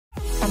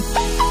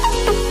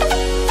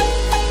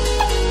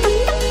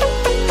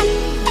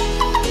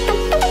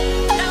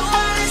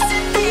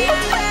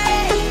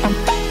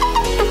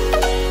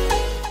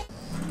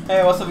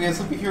what's up guys,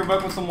 Sleepy here,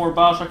 back with some more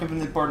Bioshock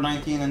Infinite Part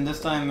 19, and this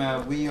time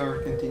we are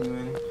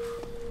continuing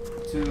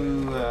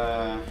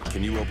to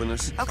Can you open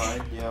this? Okay.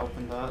 Yeah,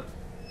 open that.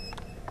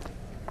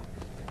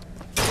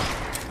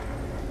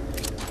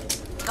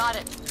 Got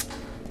it.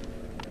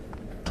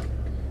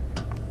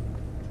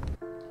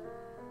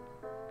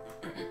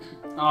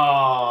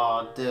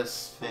 Ah,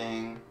 this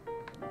thing.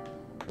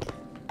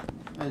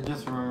 I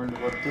just remembered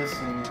what this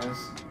thing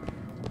is.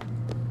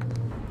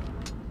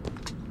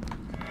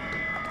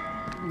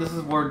 This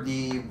is where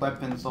the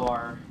weapons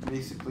are,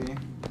 basically.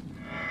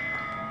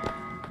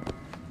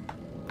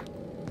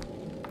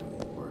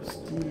 Where's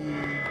the...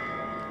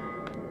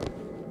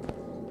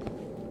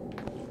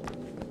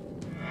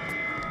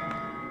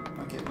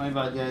 Okay, my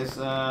bad guys.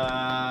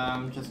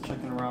 I'm just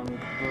checking around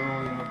with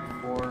Bill,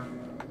 before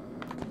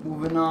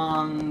moving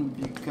on,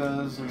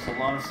 because there's a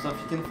lot of stuff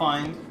you can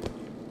find.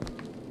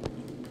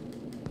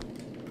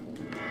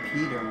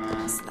 Peter, man.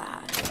 What's that?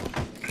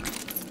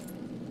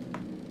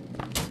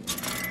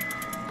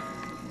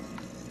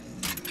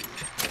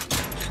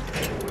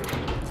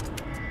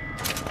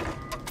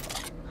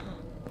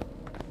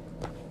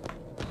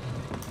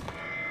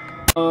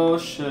 Oh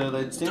shit,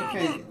 I think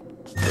I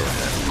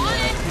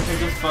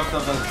just fucked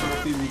up that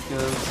trophy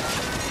because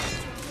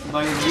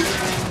by leaving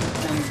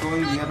and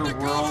going the other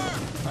world,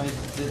 I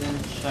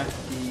didn't check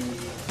the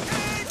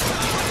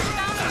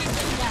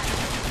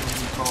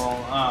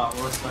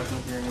we're stuck in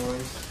here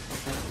anyways.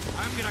 Okay.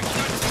 I'm gonna go.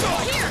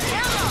 Here,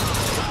 ammo!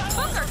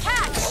 Booker,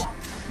 catch!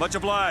 Much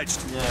obliged.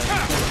 Yeah,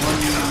 because when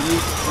you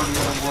leave for the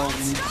other world,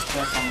 you need to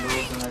check on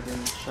those, and I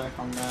didn't check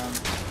on them.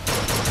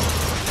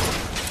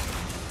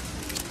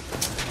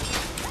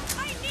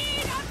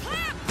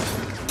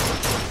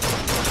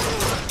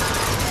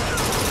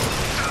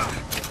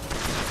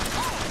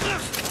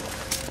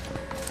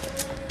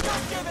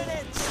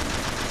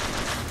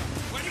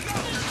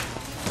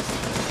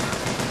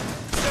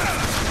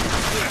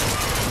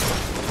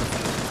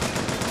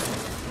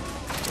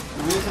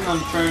 I'm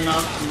trying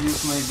not to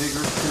use my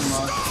vigor too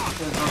much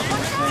because of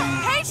the thing.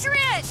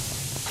 Patriot!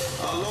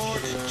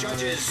 Lord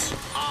judges,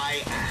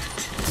 I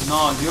act.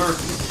 No, you're a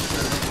piece of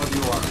shit, that's what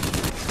you are.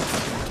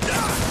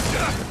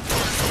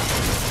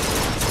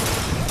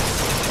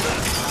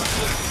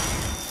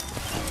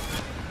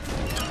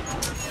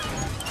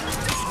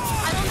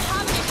 I don't have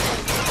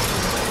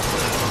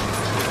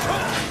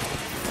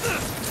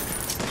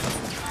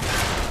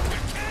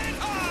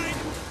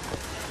anything.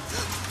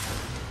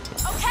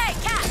 Okay,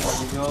 catch! There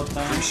you go,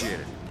 thanks. Appreciate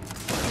it.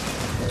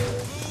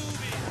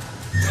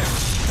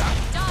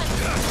 Done.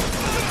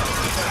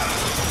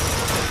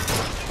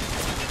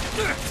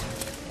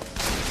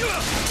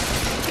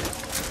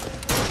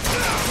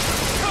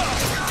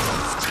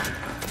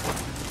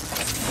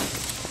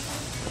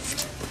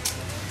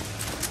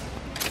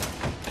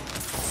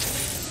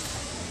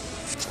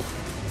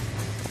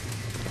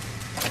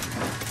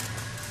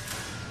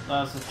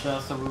 That's the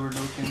chest that we were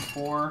looking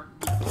for.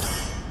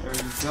 There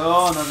you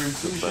go, another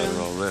infusion. Better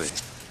already.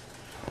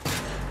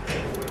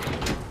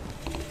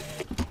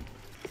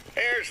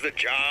 There's the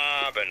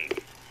job and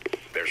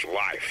there's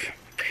life.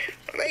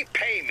 They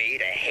pay me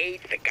to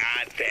hate the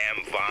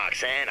goddamn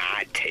Vox and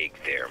I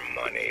take their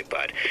money,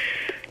 but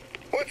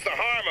what's the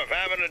harm of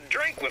having a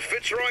drink with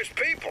Fitzroy's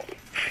people?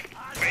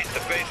 Face to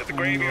face at the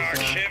graveyard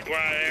shift,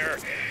 why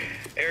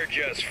they're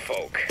just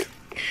folk.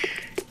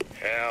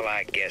 Well,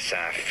 I guess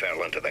I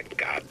fell into the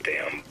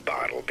goddamn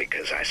bottle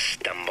because I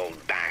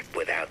stumbled back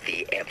without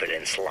the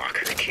evidence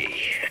locker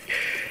key.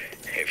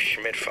 If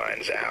Schmidt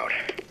finds out,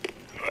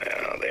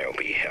 well, there'll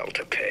be hell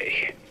to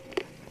pay.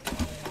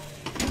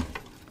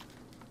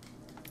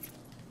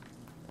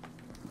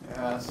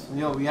 Yes.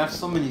 Yo, we have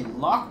so many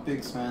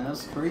lockpicks, man.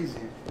 That's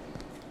crazy.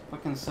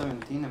 Fucking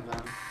 17 of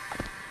them.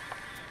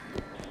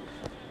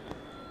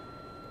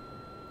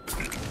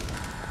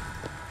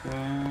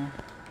 Okay.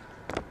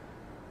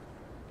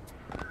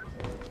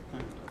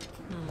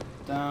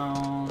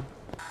 Down.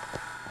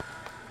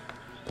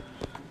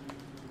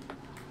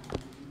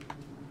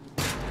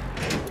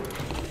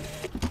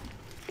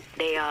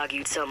 They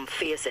argued something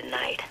fierce at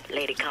night,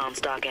 Lady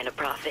Comstock and the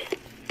Prophet.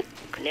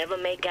 Could never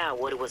make out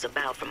what it was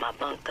about from my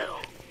bunk, though.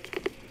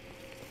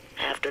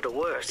 After the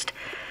worst,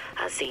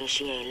 I seen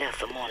she ain't left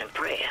for morning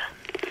prayer.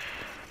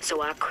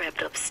 So I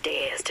crept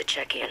upstairs to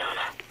check in on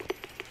her.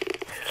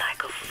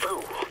 Like a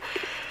fool,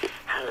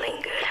 I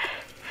lingered.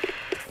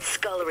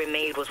 Scullery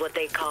maid was what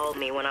they called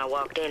me when I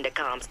walked into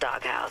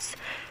Comstock House.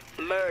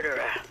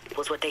 Murderer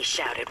was what they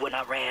shouted when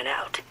I ran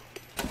out.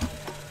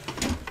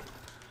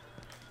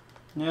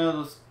 Yeah,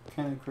 that's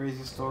kind of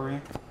crazy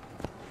story.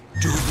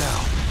 Do it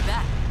now.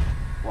 That.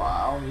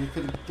 Wow, you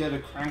could get a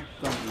crank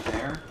gun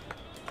there.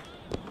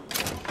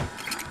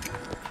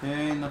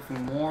 Okay,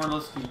 nothing more.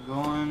 Let's keep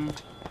going.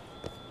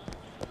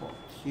 Well,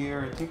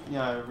 here, I think,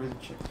 yeah, I really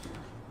checked here.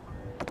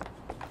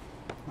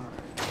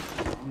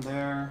 Alright, down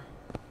there.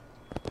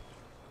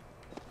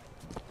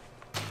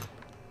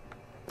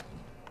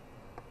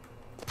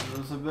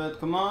 Elizabeth,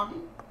 come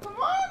on! Come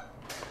on!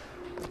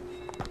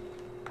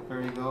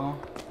 There you go.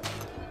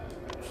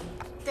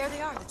 There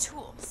they are, the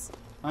tools.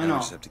 I know. We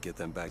just have to get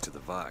them back to the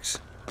Vox,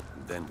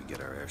 and then we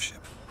get our airship.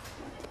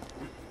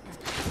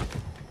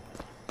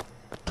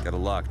 Got a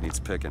lock, needs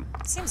picking.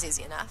 Seems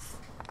easy enough.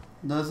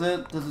 Does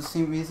it? Does it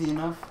seem easy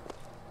enough?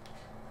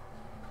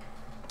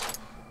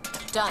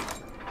 Done.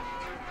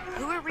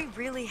 Who are we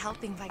really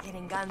helping by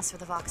getting guns for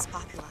the Vox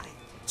Populi?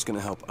 It's gonna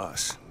help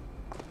us.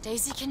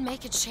 Daisy can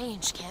make a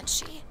change, can't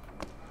she?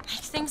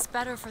 Make things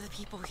better for the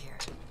people here.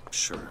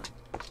 Sure.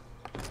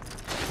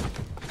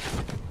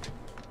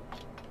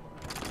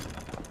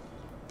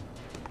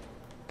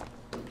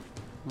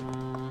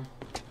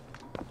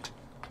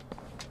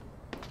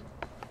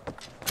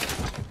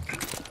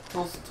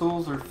 Those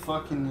tools are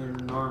fucking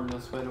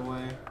enormous, by the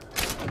way.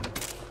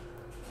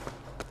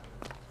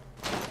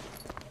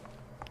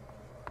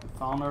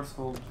 Founder's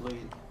Gold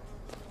Blade.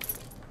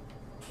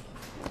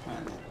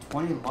 Man,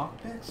 20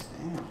 lockpicks?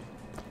 Damn.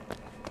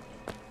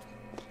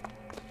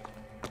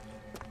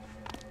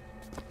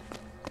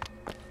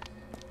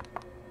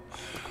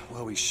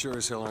 Well, we sure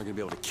as hell aren't gonna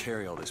be able to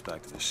carry all this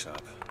back to the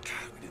shop.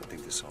 God, we didn't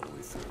think this all the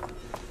way through.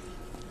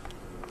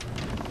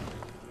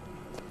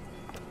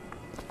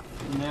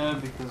 Yeah,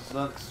 because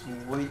that's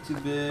way too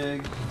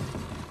big.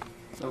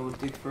 That would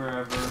take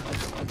forever.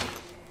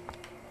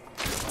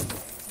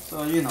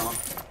 So, you know.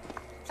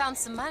 Found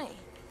some money.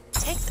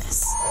 Take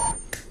this.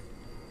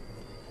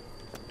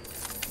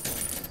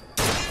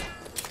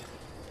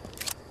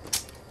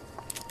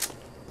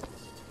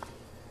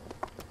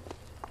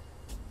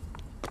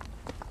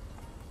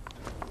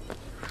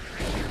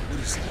 What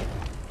is that?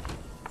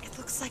 It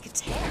looks like a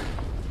tear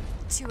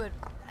to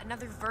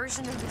another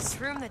version of this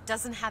room that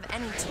doesn't have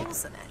any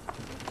tools in it.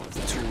 If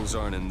the tools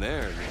aren't in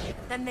there,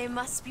 Then they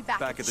must be back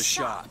back at the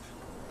shop.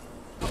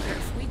 Booker,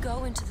 if we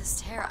go into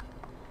this tear,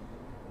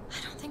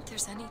 I don't think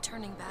there's any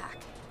turning back.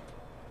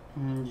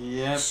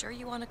 Yep. Sure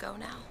you want to go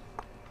now?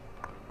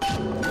 Yeah,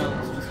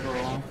 let's just go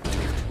on.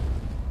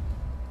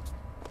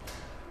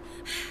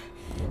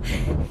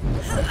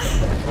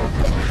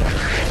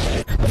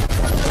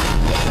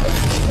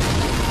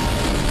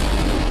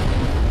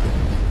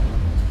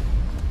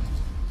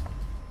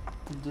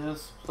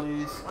 This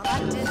place. Well,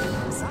 that did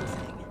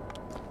something.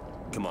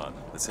 Come on,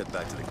 let's head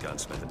back to the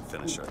gunsmith and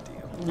finish our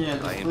deal. Yeah,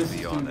 this I aim to place be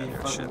is on gonna that be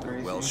airship, fucking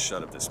crazy. well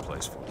shut of this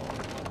place for me.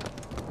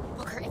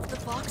 Booker, if the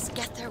Vox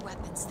get their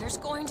weapons, there's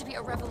going to be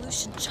a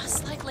revolution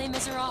just like Les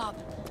Miserables.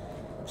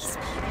 These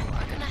people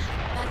are gonna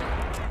have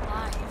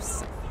better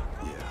lives.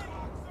 Yeah.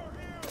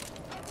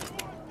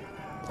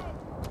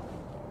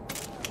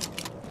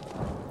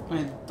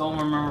 I don't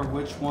remember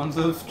which ones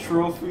have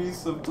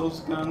trophies of those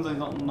guns. I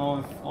don't know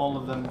if all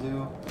of them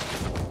do.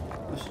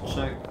 I should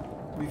check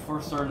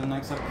before starting the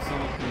next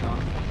episode, you know.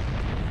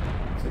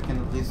 So I can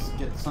at least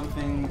get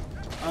something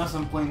as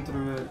I'm playing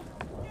through it,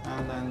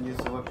 and then use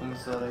the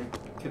weapons that I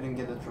couldn't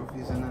get the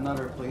trophies in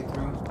another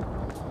playthrough.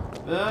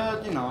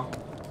 But, you know.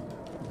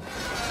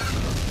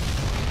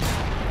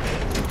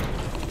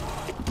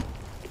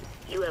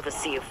 You ever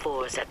see a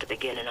forest at the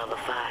beginning of a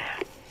fire?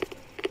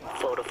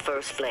 For the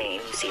first flame,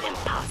 you see them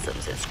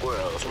possums and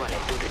squirrels running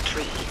through the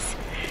trees.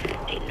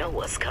 They know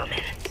what's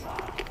coming.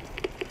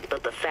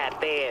 But the fat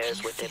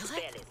bears with their Feel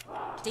it? bellies...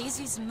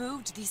 Daisy's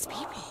moved these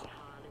people.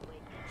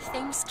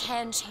 Things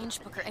can change,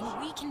 Booker, and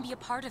we can be a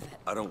part of it.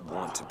 I don't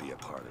want to be a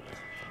part of it.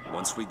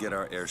 Once we get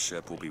our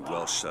airship, we'll be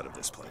well shut of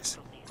this place.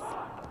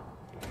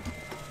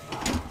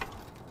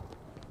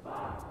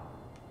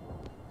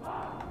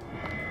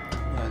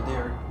 Yeah, they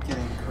are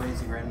getting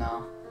crazy right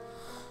now.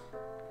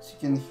 So you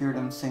can hear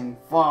them saying,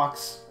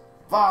 Vox!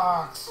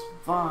 Vox!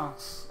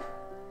 Vox!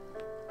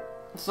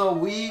 So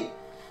we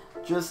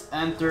just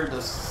entered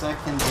the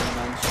second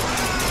dimension.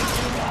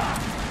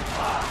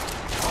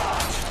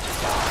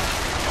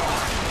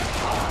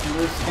 And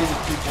there's kind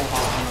of people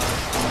hopping us.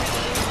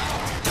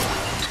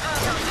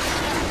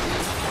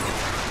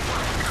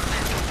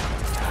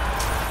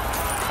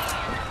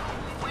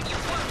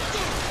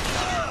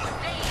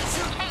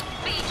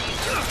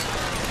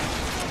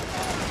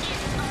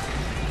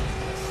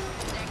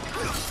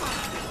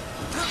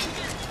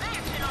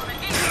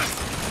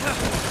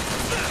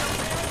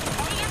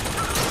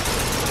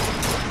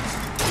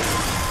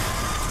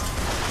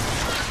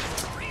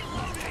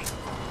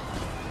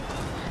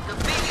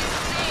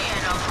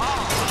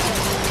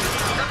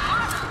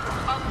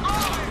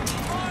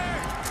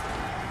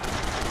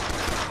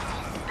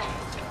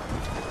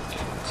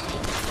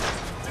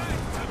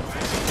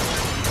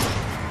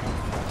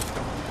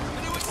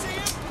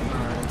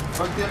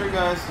 Fuck the other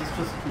guys, let's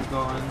just keep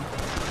going.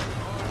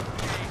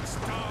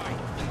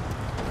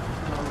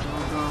 Go, go,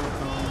 go,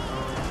 go,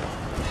 go.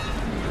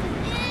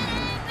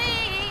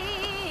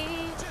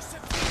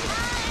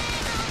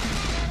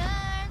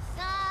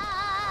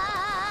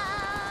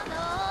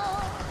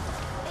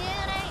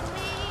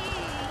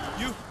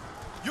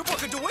 You're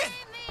Booker DeWitt,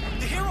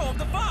 the hero of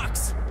the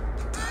Vox.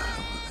 What the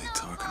hell are they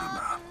talking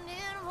about?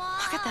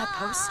 Look at that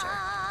poster.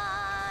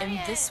 In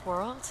this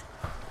world,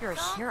 you're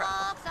a hero.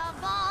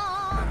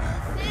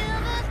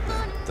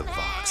 The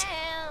Vox.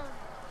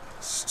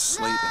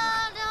 Slate and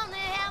I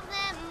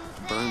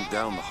burned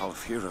down the Hall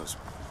of Heroes.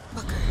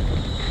 Booker.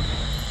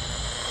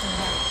 The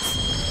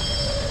net.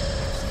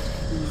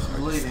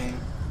 bleeding.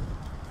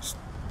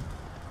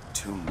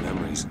 Two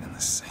memories in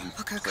the same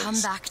Booker, place. come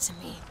back to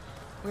me.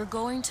 We're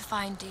going to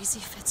find Daisy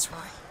Fitzroy.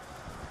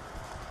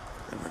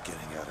 And we're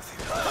getting out of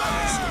here.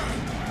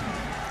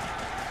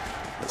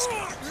 Let's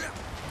go.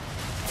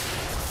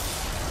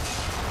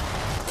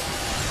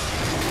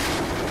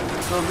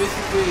 So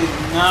basically,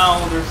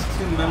 now there's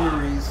two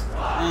memories,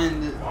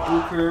 and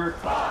Booker,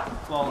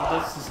 well,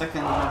 that's the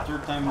second or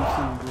third time we've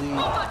seen him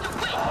bleed.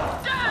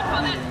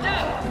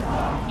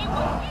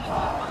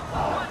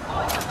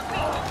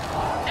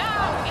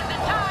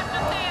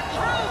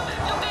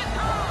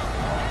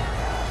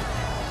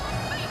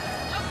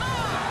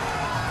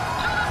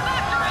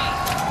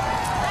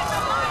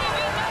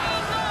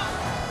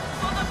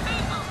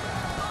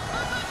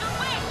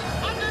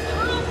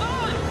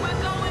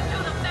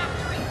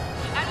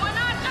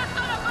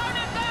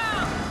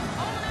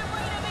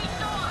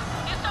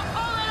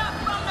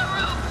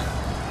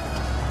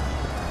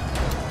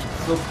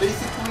 So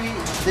basically,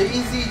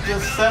 Daisy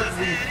just said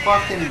we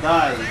fucking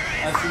died,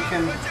 as you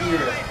can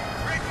hear it.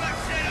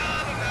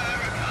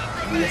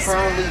 We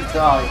apparently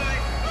died.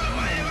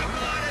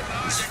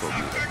 These folk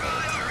need a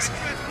better things.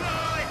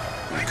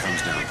 When it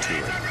comes down to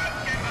it,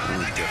 the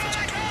only difference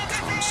between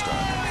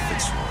Comstock and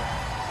Fitzroy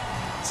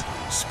is how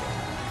you spell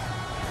it.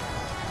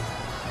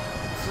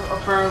 So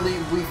apparently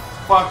we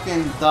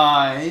fucking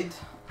died,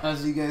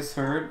 as you guys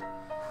heard.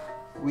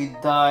 We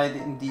died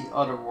in the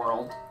other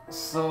world.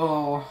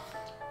 So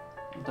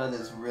that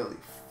is really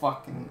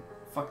fucking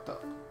fucked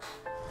up.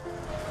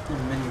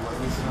 In many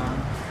ways, man.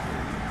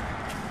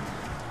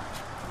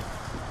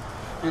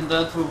 And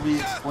that will be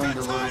explained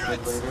a little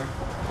bit later.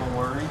 Don't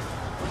worry.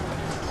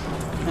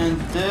 And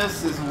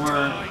this is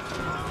where...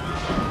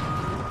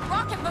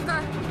 Rocket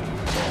Booker!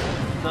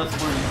 That's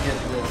where you get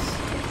this.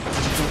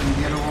 Because in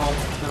the other world,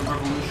 the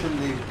revolution,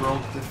 they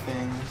broke the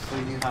thing, so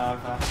you have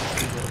access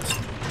to this.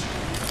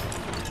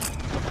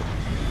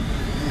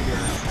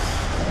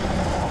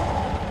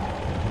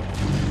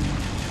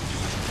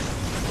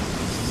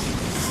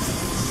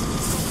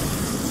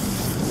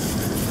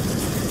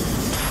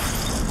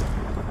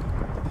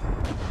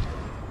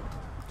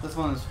 This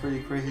one is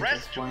pretty crazy to Press to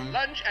explain.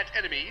 lunge at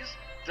enemies,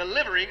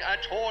 delivering a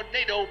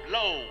tornado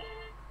blow.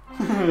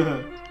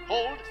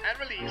 Hold and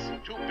release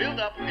to build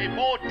up a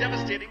more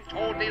devastating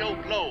tornado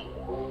blow.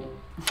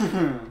 So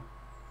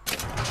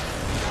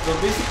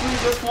basically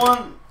this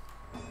one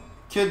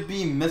could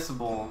be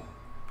missable.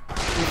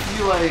 If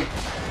you like,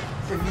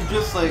 if you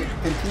just like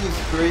continue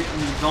straight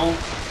and you don't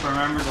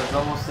remember that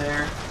double's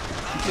there,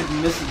 you could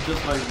miss it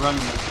just by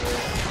running like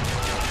this.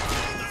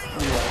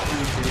 Oh yeah,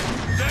 pretty crazy.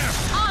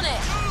 On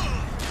it!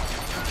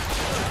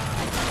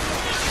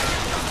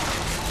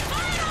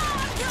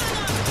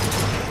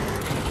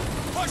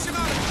 Push him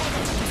out of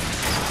cover!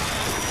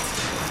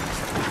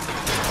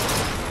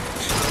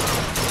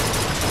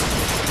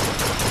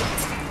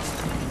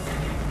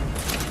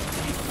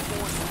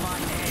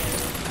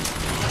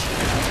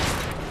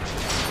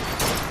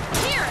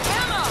 Here,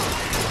 ammo!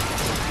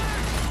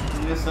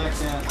 Give me a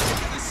second.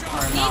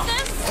 Alright, Need now.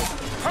 this?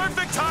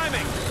 Perfect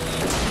timing!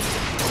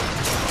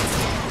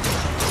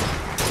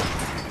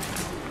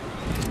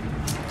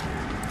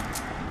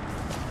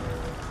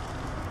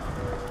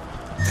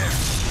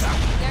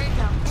 There you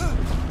go.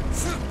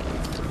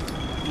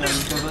 Yeah,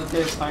 because that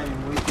guy's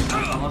hiding way too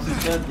much. Unless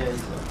he's dead, yeah,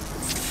 he's dead.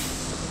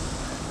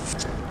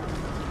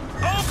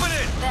 Open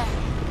it! There.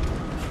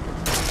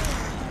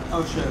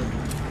 Oh shit.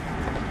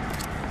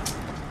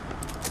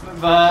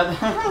 Bad.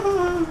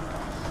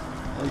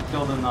 They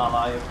killed him not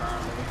alive,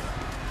 apparently.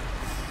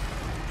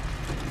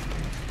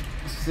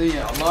 So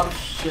yeah, a lot of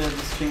shit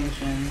is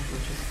changing,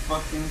 which is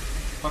fucking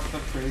fucked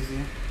up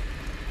crazy.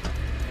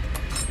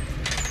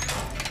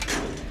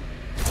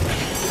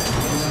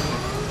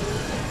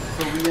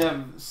 So we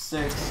have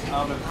 6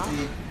 out of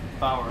 8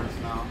 powers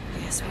now.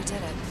 Yes, we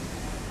did it.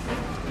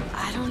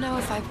 I don't know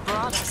if I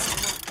brought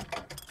us to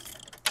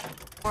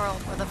a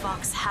world where the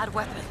Vox had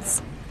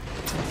weapons.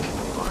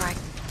 Or I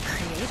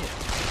created them.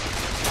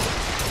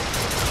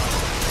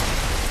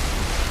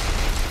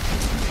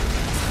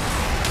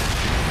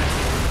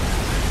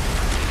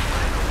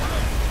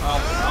 Oh,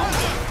 no.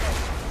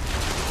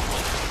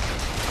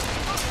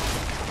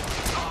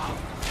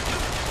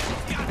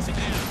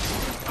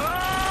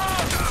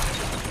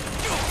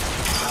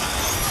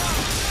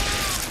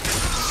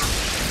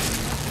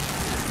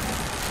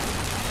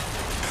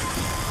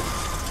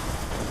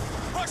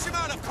 Push him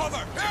out of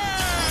cover!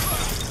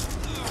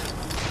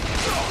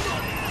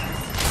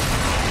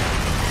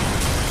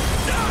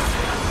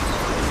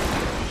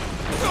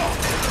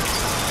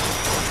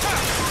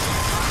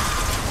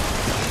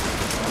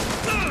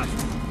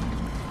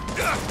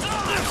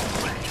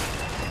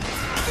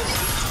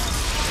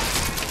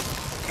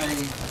 I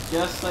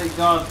guess I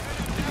got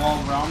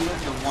well-rounded,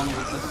 the one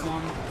with this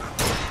one.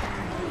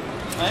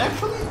 I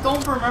actually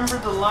don't remember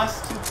the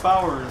last 2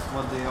 powers,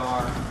 what they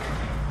are.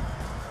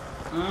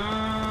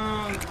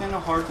 It's kind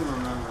of hard to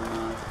remember,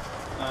 man.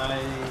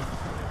 I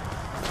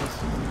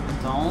just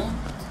don't.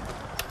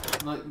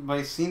 Like,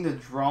 by seeing the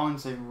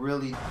drawings, I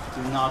really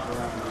do not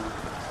remember.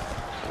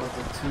 what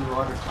the 2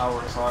 other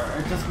towers are.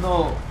 I just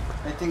know,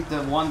 I think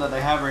the one that I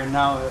have right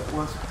now, it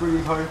was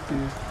pretty hard to,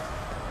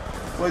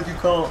 what do you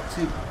call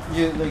it,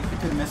 like you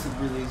could miss it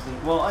really easily.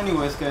 Well,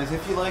 anyways guys,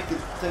 if you like it,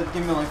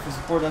 give me a like for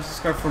support and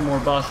subscribe for more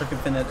Bioshock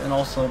Infinite and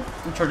also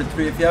Uncharted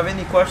 3. If you have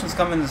any questions,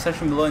 comment in the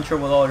section below and share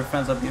with all your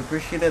friends, that'd be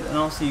appreciated, and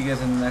I'll see you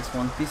guys in the next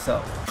one. Peace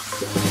out.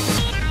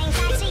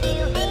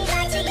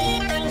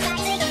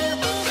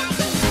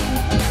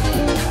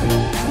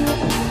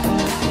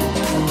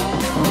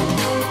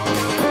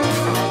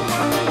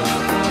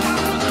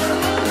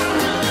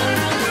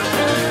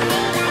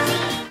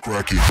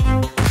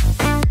 Cracky.